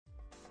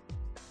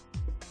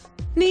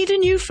Need a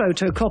new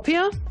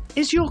photocopier?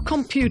 Is your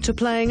computer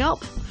playing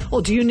up?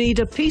 Or do you need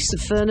a piece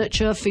of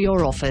furniture for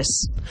your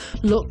office?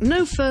 Look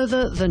no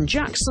further than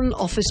Jackson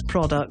Office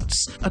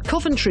Products, a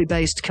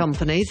Coventry-based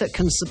company that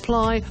can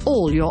supply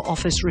all your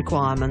office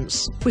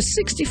requirements. With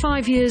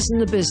 65 years in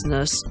the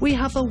business, we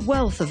have a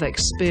wealth of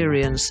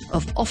experience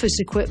of office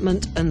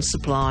equipment and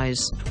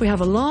supplies. We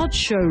have a large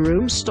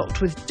showroom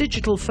stocked with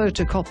digital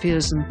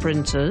photocopiers and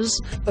printers,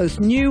 both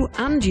new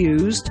and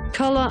used,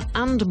 colour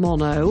and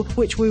mono,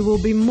 which we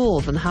will be more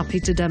than happy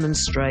to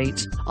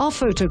demonstrate. Our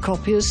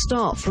photocopiers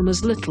start from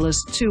as little as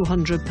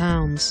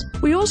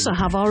 £200. We also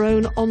have our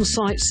own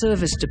on-site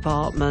service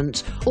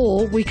department,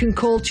 or we can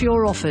call to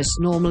your office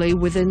normally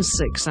within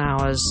 6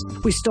 hours.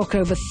 We stock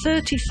over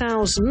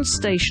 30,000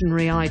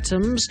 stationery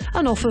items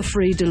and offer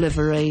free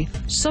delivery,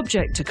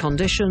 subject to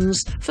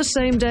conditions, for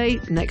same-day,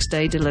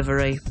 next-day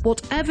delivery.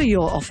 Whatever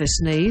your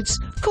office needs,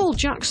 call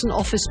Jackson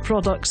Office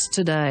Products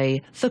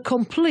today, the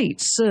complete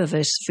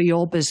service for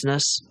your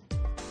business.